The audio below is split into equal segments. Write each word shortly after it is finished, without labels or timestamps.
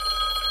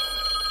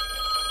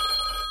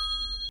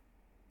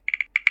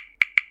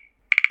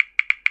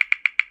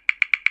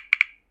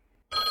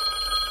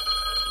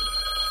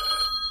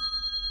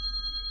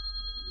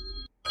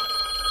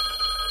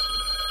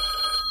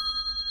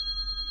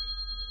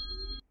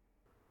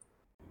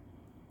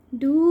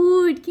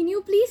Dude, can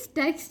you please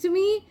text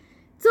me?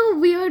 It's so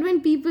weird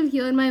when people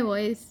hear my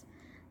voice.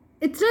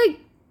 It's like,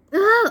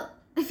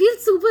 I feel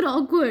super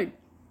awkward.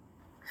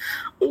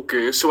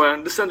 Okay, so I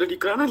understand that you're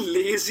kind of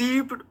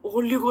lazy, but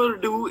all you gotta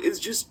do is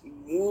just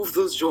move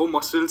those jaw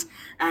muscles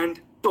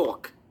and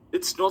talk.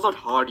 It's not that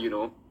hard.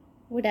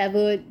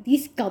 Whatever,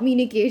 these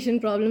communication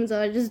problems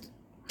are just.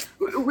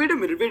 Wait a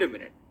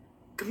minute.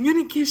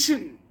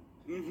 Communication.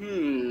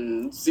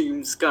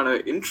 Seems kind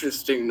of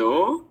interesting,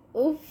 no?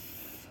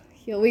 Oof,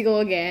 here we go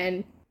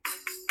again.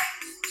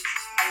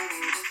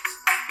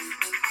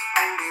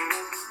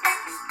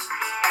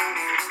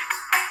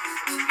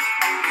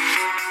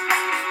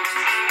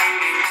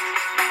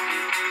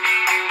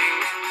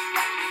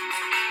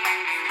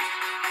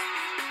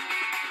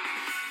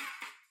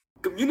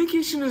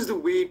 Communication is the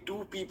way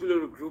two people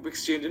or a group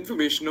exchange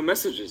information or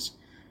messages.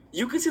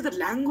 You can say that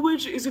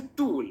language is a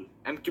tool,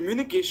 and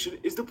communication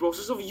is the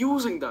process of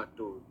using that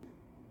tool.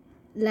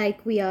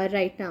 Like we are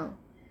right now.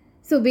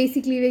 So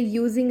basically, we're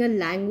using a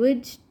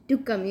language to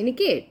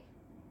communicate.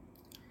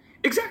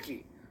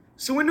 Exactly.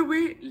 So, in a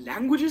way,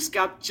 languages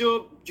capture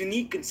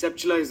unique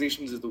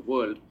conceptualizations of the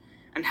world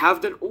and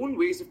have their own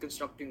ways of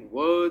constructing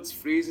words,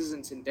 phrases,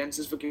 and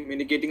sentences for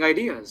communicating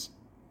ideas.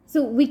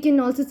 So we can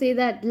also say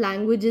that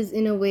languages,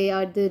 in a way,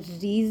 are the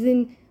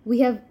reason we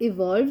have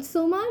evolved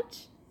so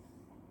much.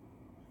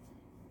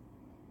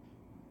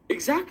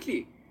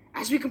 Exactly.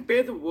 As we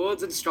compare the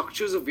words and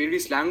structures of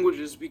various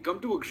languages, we come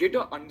to a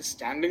greater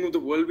understanding of the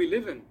world we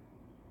live in.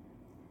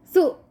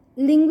 So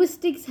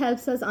linguistics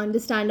helps us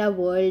understand our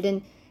world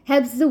and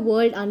helps the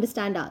world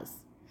understand us.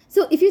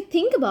 So if you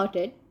think about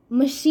it,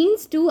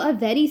 machines too are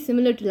very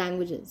similar to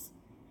languages.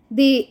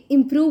 They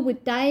improve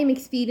with time,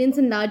 experience,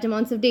 and large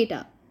amounts of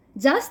data.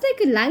 Just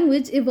like a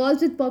language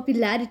evolves with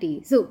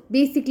popularity. So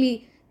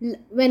basically,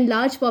 when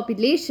large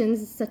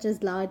populations, such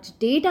as large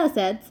data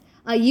sets,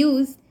 are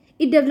used,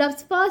 it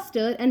develops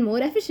faster and more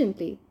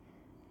efficiently.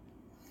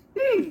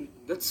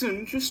 That's an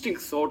interesting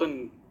thought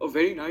and a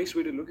very nice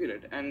way to look at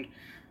it. And,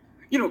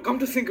 come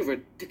to think of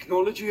it,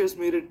 technology has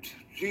made it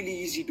really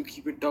easy to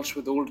keep in touch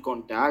with old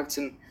contacts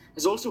and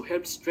has also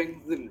helped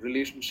strengthen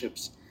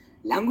relationships.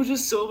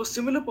 Languages serve a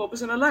similar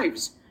purpose in our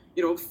lives.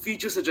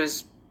 Features such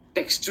as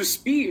text to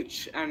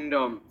speech and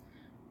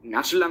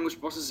natural language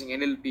processing,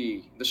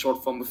 NLP, the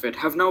short form of it,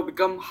 have now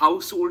become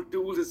household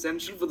tools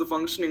essential for the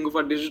functioning of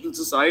our digital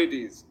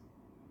societies.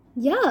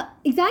 Yeah,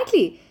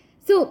 exactly.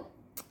 So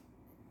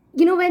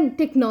when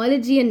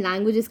technology and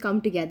languages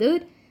come together,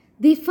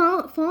 they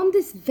form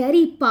this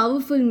very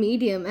powerful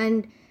medium.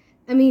 And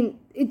I mean,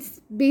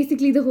 it's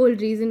basically the whole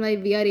reason why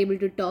we are able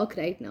to talk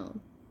right now.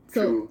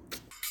 So, True.